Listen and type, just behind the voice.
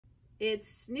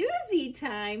It's Snoozy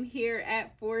time here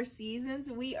at Four Seasons.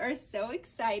 We are so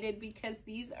excited because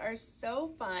these are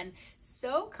so fun,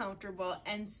 so comfortable,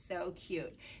 and so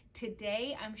cute.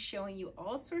 Today I'm showing you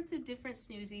all sorts of different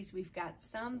Snoozies. We've got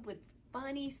some with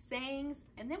funny sayings,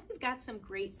 and then we've got some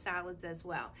great solids as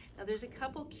well. Now there's a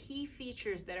couple key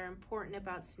features that are important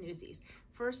about Snoozies.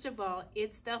 First of all,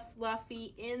 it's the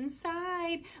fluffy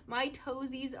inside. My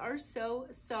toesies are so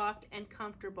soft and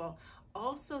comfortable.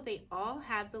 Also, they all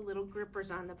have the little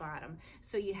grippers on the bottom.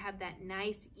 So you have that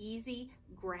nice, easy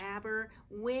grabber.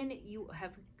 When you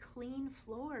have clean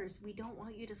floors, we don't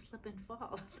want you to slip and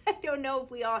fall. I don't know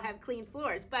if we all have clean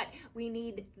floors, but we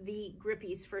need the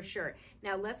grippies for sure.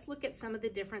 Now let's look at some of the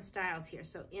different styles here.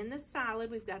 So in the solid,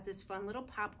 we've got this fun little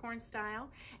popcorn style.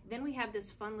 Then we have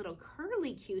this fun little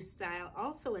curly Q style,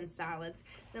 also in solids.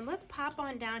 Then let's pop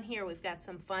on down here. We've got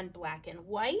some fun black and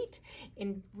white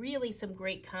and really some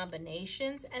great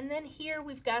combinations. And then here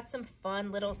we've got some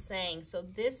fun little sayings. So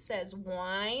this says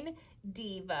wine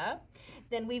diva.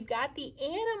 Then we've got the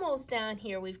animals down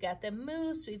here. We've got the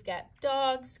moose, we've got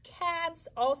dogs, cats,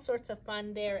 all sorts of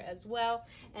fun there as well.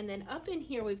 And then up in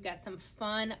here we've got some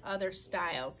fun other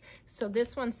styles. So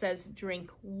this one says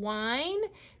drink wine,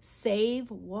 save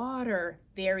water.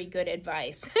 Very good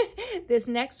advice. This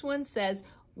next one says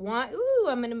wine, ooh,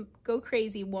 I'm gonna go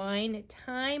crazy, wine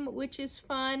time, which is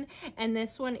fun. And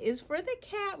this one is for the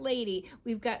cat lady.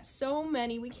 We've got so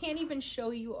many, we can't even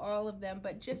show you all of them,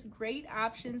 but just great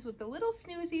options with the little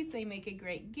Snoozies. They make a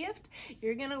great gift.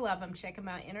 You're gonna love them. Check them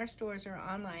out in our stores or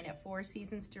online at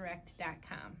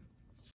fourseasonsdirect.com.